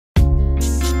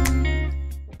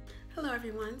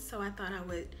everyone. So I thought I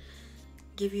would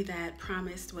give you that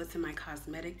promised what's in my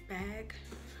cosmetic bag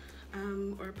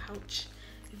or pouch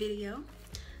video.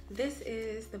 This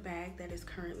is the bag that is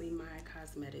currently my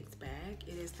cosmetics bag.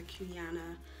 It is the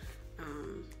Cuyana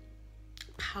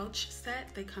pouch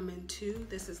set. They come in two.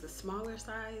 This is the smaller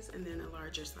size, and then a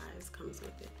larger size comes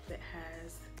with it that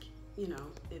has, you know,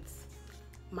 it's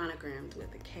monogrammed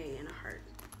with a K and a heart.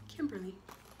 Kimberly.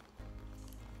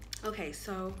 Okay,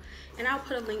 so, and I'll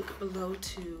put a link below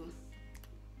to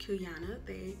Cuyana.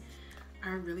 They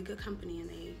are a really good company and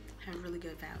they have really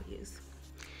good values.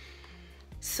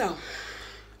 So,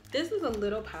 this is a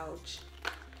little pouch,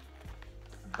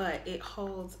 but it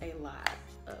holds a lot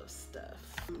of stuff.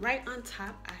 Right on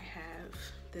top, I have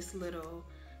this little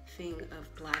thing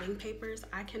of blotting papers.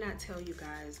 I cannot tell you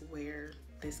guys where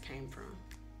this came from.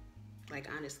 Like,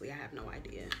 honestly, I have no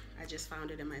idea. I just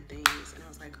found it in my things and I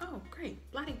was like, oh, great,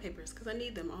 blotting papers, because I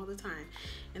need them all the time.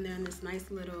 And they're in this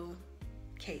nice little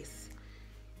case.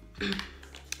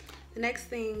 The next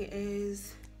thing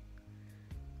is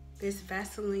this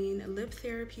Vaseline Lip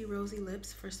Therapy Rosy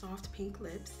Lips for soft pink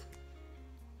lips.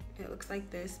 It looks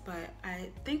like this, but I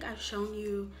think I've shown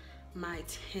you my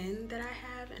tin that I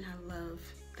have, and I love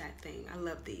that thing. I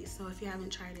love these. So if you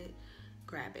haven't tried it,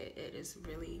 grab it. It is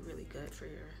really, really good for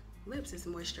your lips. It's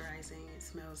moisturizing, it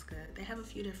smells good. They have a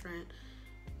few different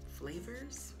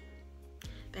flavors.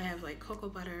 They have like cocoa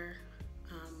butter,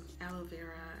 aloe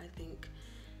vera, I think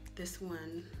this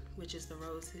one, which is the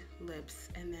rosy lips,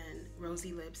 and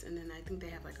then I think they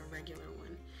have like a regular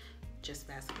one, just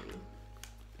Vaseline.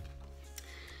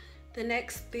 The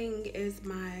next thing is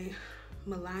my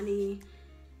Milani,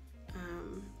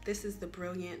 this is the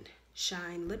Brilliant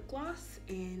Shine Lip Gloss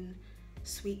in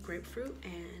Sweet Grapefruit,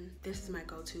 and this is my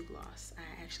go-to gloss.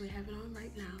 I actually have it on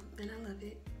right now and I love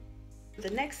it. The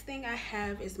next thing I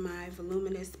have is my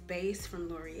Voluminous Base from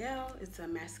L'Oreal. It's a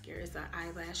mascara, it's an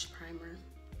eyelash primer,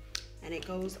 and it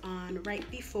goes on right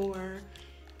before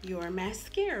your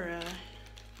mascara.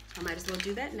 I might as well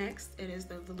do that next. It is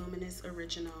the Voluminous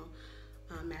Original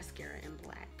mascara in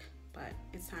black, but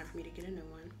it's time for me to get a new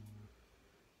one.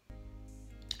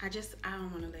 I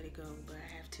don't want to let it go, but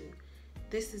I have to.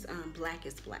 This is Black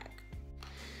is Black.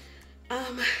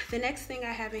 The next thing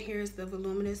I have in here is the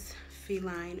Voluminous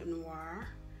Feline Noir,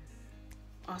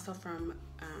 also from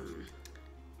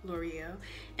L'Oreal.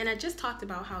 And I just talked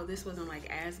about how this wasn't like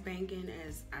as banging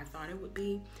as I thought it would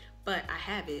be, but I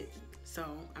have it, so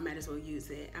I might as well use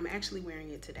it. I'm actually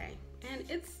wearing it today, and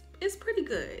it's pretty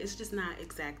good. It's just not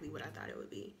exactly what I thought it would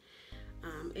be.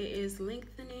 It is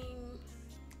lengthening,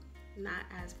 not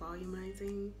as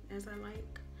volumizing as I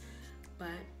like, but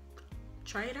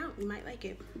try it out, you might like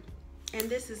it. And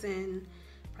this is in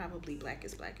probably Black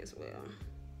is Black as well.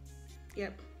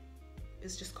 Yep,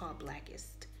 it's just called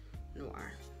Blackest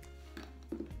Noir.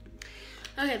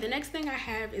 Okay, the next thing I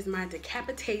have is my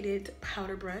decapitated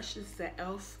powder brush. This is the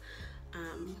e.l.f.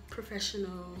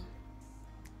 Professional,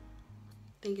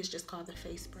 I think it's just called the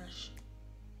face brush,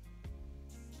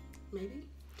 maybe.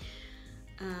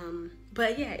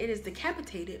 But yeah, it is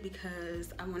decapitated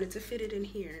because I wanted to fit it in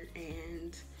here,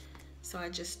 and so I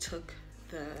just took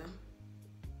the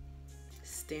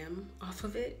stem off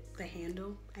of it, the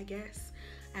handle, I guess.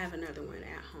 I have another one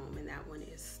at home, and that one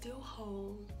is still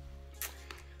whole.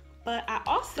 But I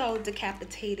also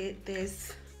decapitated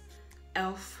this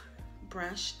e.l.f.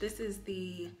 brush. This is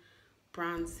the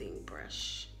bronzing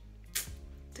brush.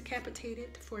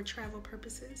 Decapitated for travel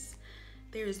purposes.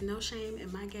 There is no shame in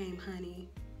my game, honey.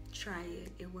 Try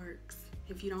it, it works.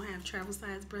 If you don't have travel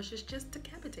size brushes, just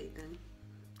decapitate them.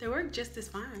 They work just as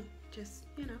fine, just,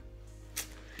 you know.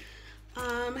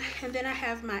 And then I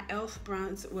have my e.l.f.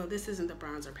 bronze, well, this isn't the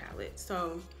bronzer palette.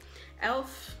 So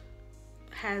e.l.f.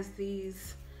 has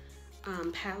these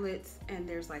palettes, and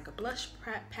there's like a blush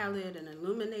palette, an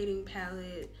illuminating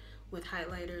palette with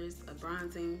highlighters, a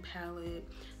bronzing palette,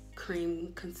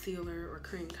 cream concealer or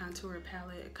cream contour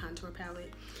palette, a contour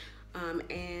palette.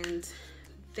 And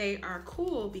they are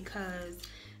cool because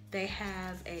they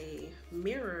have a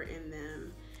mirror in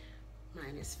them.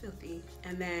 Mine is filthy.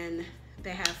 And then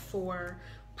they have 4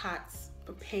 pots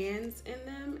or pans in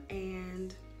them,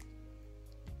 and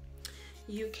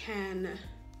you can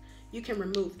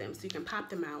remove them, so you can pop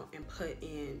them out and put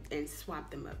in and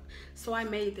swap them up. So I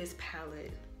made this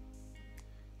palette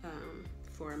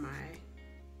for my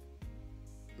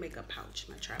makeup pouch,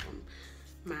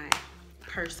 my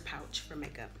purse pouch for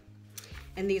makeup.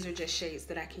 And these are just shades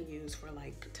that I can use for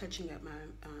like touching up my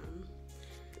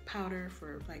powder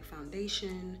for like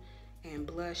foundation and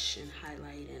blush and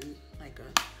highlight, and like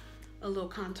a a little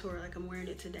contour like I'm wearing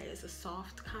it today. It's a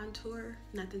soft contour,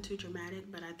 nothing too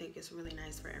dramatic, but I think it's really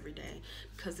nice for every day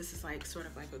because this is like sort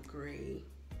of like a gray,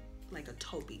 like a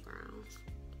taupey brown,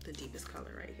 the deepest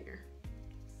color right here.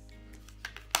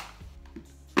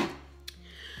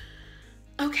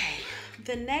 Okay,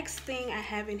 the next thing I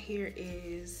have in here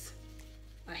is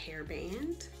a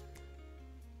hairband.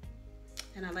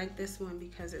 And I like this one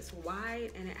because it's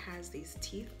wide and it has these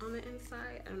teeth on the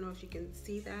inside. I don't know if you can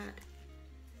see that,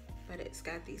 but it's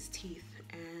got these teeth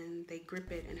and they grip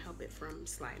it and help it from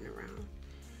sliding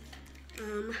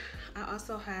around. I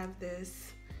also have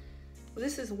this, well,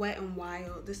 this is Wet n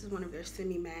Wild. This is one of their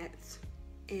semi-mattes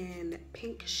in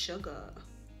Pink Sugar.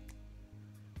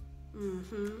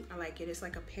 I like it. It's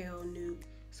like a pale nude.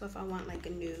 So if I want like a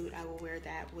nude, I will wear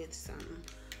that with some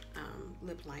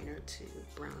lip liner to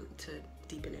brown to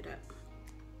deepen it up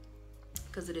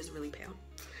because it is really pale.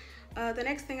 The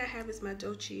next thing I have is my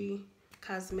Dolce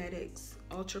Cosmetics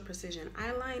Ultra Precision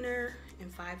Eyeliner in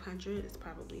 500. It's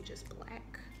probably just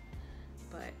black,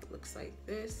 but it looks like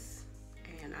this,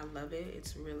 and I love it.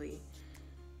 It's really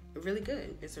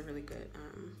good. It's a really good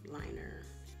liner,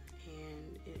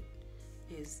 and it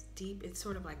is deep. It's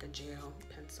sort of like a gel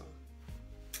pencil.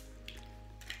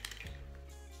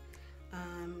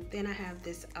 Then I have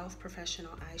this e.l.f.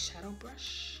 Professional Eyeshadow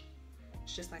Brush.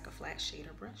 It's just like a flat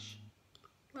shader brush.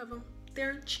 Love them.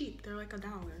 They're cheap. They're like $1.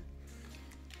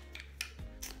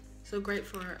 So great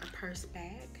for a purse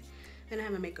bag. Then I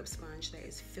have a makeup sponge that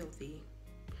is filthy.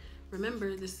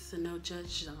 Remember, this is a no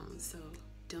judge zone, so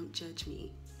don't judge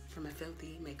me from a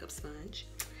filthy makeup sponge.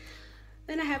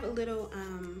 Then I have a little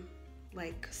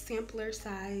like sampler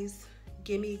size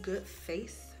Gimme Good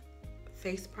face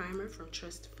primer from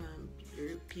Trust Fund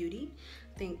Beauty.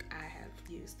 I think I have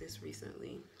used this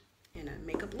recently in a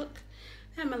makeup look.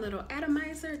 I have my little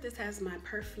atomizer. This has my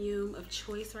perfume of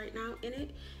choice right now in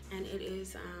it, and it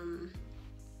is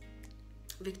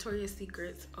Victoria's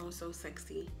Secret's Oh So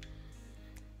Sexy.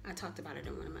 I talked about it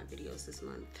in one of my videos this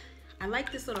month. I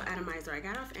like this little atomizer. I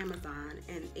got it off Amazon,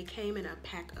 and it came in a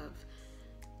pack of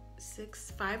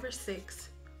 5 or 6,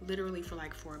 literally for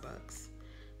like $4.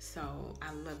 So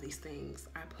I love these things.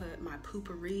 I put my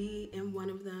Poopery in one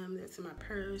of them. That's in my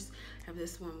purse. I have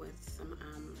this one with some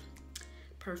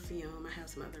perfume. I have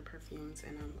some other perfumes,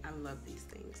 and I love these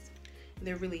things.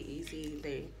 They're really easy.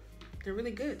 They're really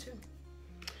good too.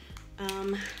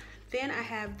 Then I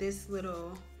have this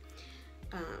little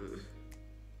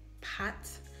pot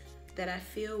that I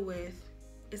fill with.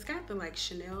 It's got the like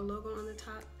Chanel logo on the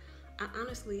top. I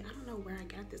don't know where I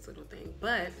got this little thing,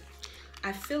 but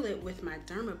I fill it with my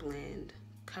Dermablend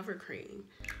cover cream,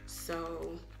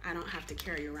 so I don't have to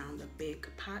carry around the big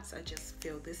pots. I just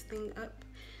fill this thing up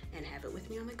and have it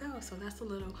with me on the go. So that's a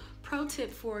little pro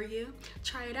tip for you.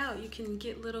 Try it out. You can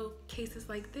get little cases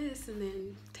like this and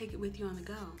then take it with you on the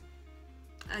go.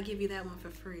 I'll give you that one for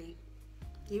free.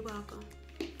 You're welcome.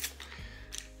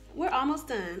 We're almost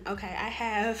done. Okay, I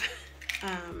have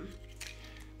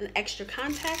an extra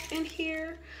contact in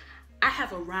here. I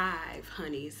have arrived,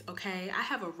 honeys, okay? I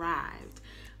have arrived.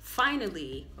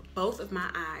 Finally, both of my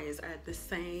eyes are at the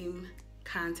same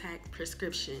contact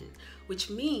prescription, which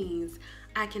means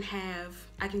I can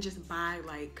just buy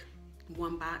like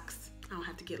one box. I don't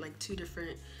have to get like 2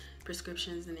 different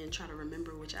prescriptions and then try to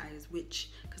remember which eye is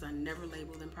which because I never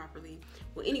label them properly.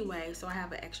 Well, anyway, so I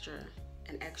have an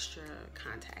extra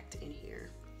contact in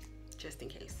here just in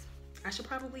case. I should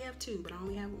probably have 2, but I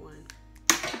only have 1.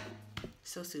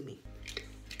 So sue me.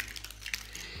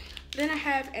 Then I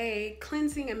have a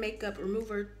cleansing and makeup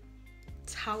remover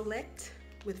towelette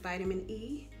with vitamin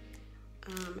E.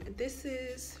 This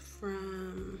is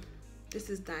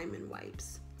Diamond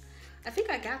Wipes. I think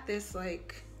I got this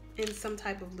like in some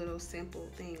type of little sample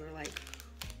thing or like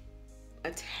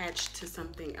attached to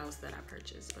something else that I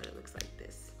purchased, but it looks like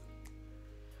this.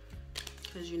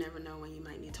 Because you never know when you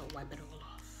might need to wipe it all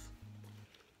off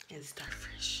and start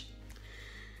fresh.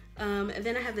 And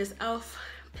then I have this e.l.f.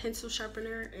 pencil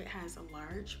sharpener. It has a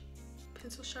large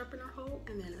pencil sharpener hole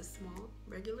and then a small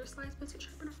regular size pencil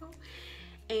sharpener hole.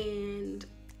 And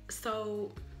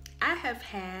so I have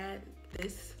had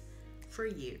this for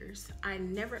years. I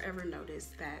never ever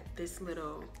noticed that this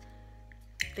little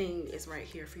thing is right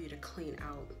here for you to clean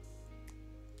out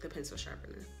the pencil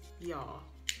sharpener. Y'all,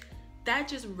 that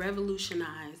just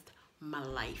revolutionized my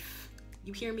life.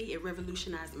 You hear me? It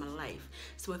revolutionized my life.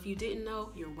 So if you didn't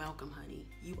know, you're welcome, honey.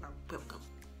 You are welcome.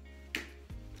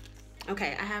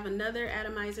 Okay, I have another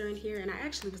atomizer in here, and I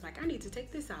actually was like, I need to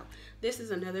take this out. This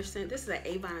is another scent. This is an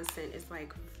Avon scent. It's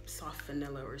like soft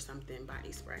vanilla or something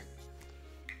body spray.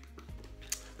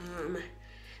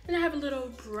 Then I have a little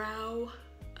brow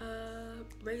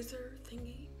razor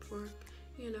thingy for,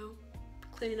 you know,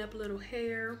 cleaning up a little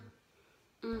hair.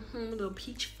 A little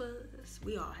peach fuzz.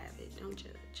 We all have it. Don't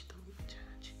judge. Don't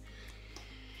judge.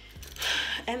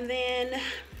 And then,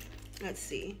 let's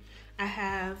see. I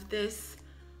have this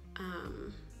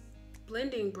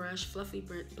blending brush, fluffy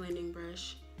blending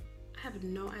brush. I have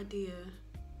no idea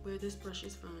where this brush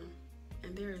is from,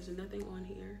 and there is nothing on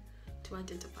here to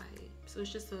identify it. So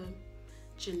it's just a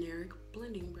generic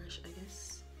blending brush, I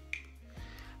guess.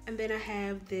 And then I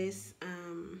have this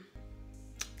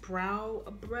brow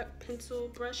pencil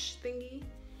brush thingy,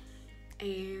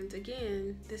 and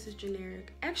again, this is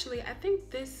generic. Actually, I think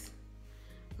this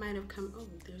might have come, oh,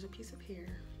 there's a piece of hair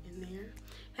in there.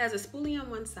 It has a spoolie on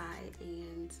one side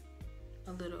and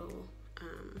a little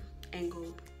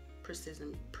angled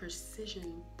precision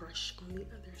brush on the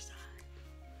other side.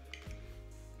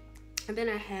 And then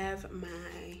I have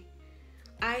my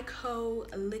Eyeko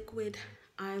liquid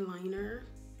eyeliner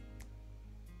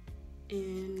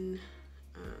in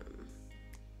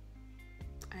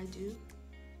I do.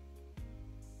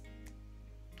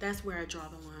 That's where I draw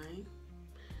the line.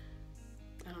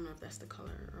 I don't know if that's the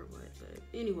color or what, but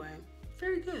anyway,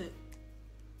 very good.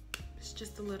 It's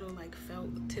just a little like felt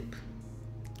tip.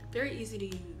 Very easy to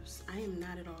use. I am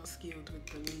not at all skilled with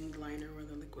the winged liner or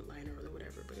the liquid liner or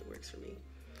whatever, but it works for me.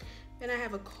 Then I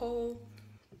have a Kohl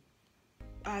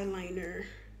eyeliner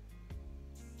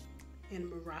in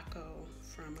Morocco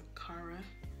from Akara,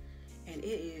 and it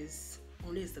is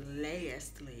on its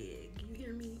last leg. You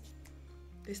hear me?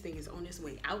 This thing is on its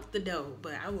way out the door,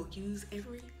 but I will use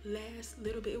every last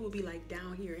little bit. It will be like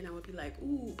down here, and I would be like,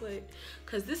 ooh, but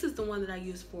because this is the one that I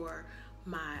use for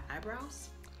my eyebrows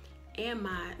and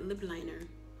my lip liner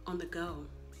on the go,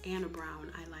 and a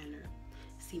brown eyeliner.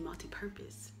 See,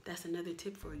 multi-purpose. That's another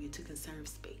tip for you to conserve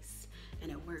space, and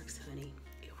it works, honey.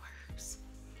 It works.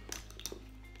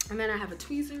 And then I have a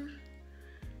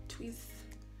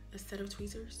a set of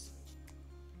tweezers.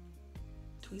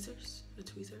 Tweezers.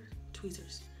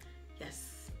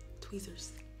 Yes,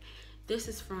 tweezers. This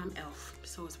is from e.l.f.,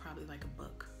 so it's probably like a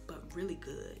buck, but really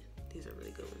good. These are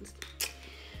really good ones.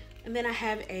 And then I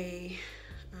have a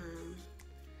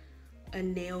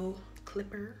nail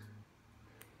clipper.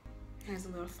 It has a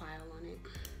little file on it.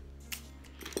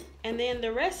 And then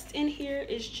the rest in here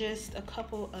is just a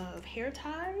couple of hair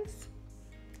ties.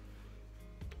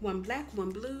 One black,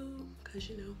 one blue, because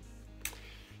you know.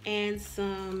 And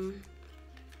some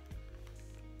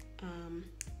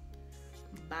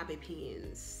bobby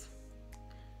pins.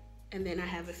 And then I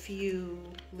have a few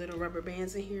little rubber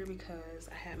bands in here because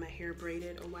I had my hair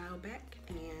braided a while back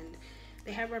and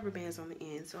they have rubber bands on the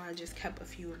end, so I just kept a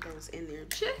few of those in there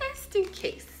just in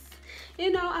case. You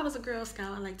know, I was a Girl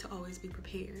Scout. I like to always be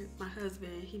prepared. My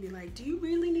husband, he'd be like, do you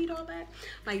really need all that?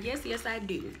 Like, yes, I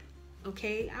do.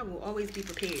 Okay, I will always be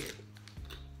prepared.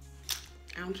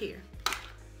 I don't care.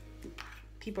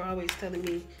 People are always telling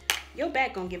me, your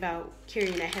back gonna give out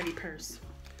carrying that heavy purse.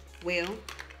 Well,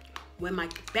 when my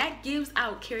back gives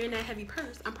out carrying that heavy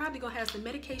purse, I'm probably gonna have some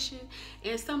medication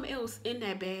and something else in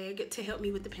that bag to help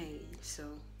me with the pain. So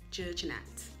judge not.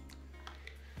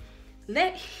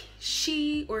 Let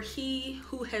she or he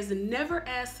who has never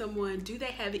asked someone, do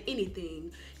they have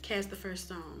anything, cast the first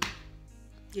stone.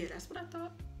 Yeah, that's what I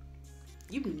thought.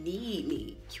 You need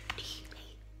me. You need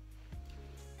me.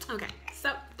 Okay,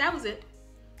 so that was it.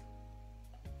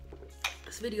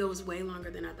 This video was way longer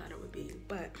than I thought it would be,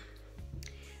 but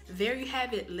there you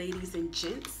have it, ladies and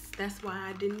gents. That's why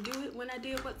I didn't do it when I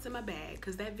did what's in my bag,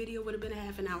 because that video would have been a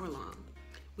half an hour long.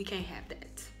 We can't have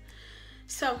that.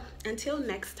 So until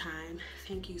next time,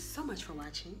 thank you so much for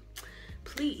watching.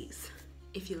 Please,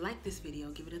 if you like this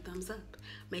video, give it a thumbs up.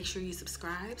 Make sure you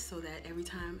subscribe so that every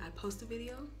time I post a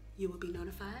video, you will be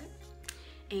notified.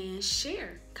 And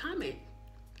share, comment.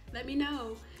 Let me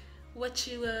know what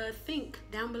you think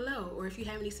down below, or if you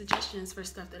have any suggestions for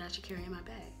stuff that I should carry in my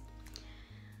bag.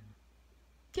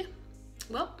 Yeah,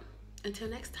 well, until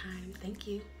next time, thank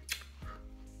you.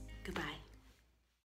 Goodbye.